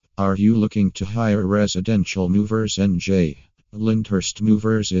Are you looking to hire residential movers? NJ Lyndhurst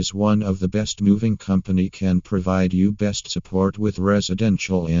Movers is one of the best moving company, can provide you best support with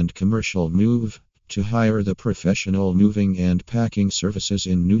residential and commercial move. To hire the professional moving and packing services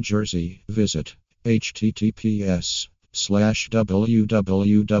in New Jersey, visit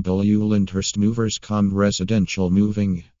https://www.lyndhurstmovers.com. Residential moving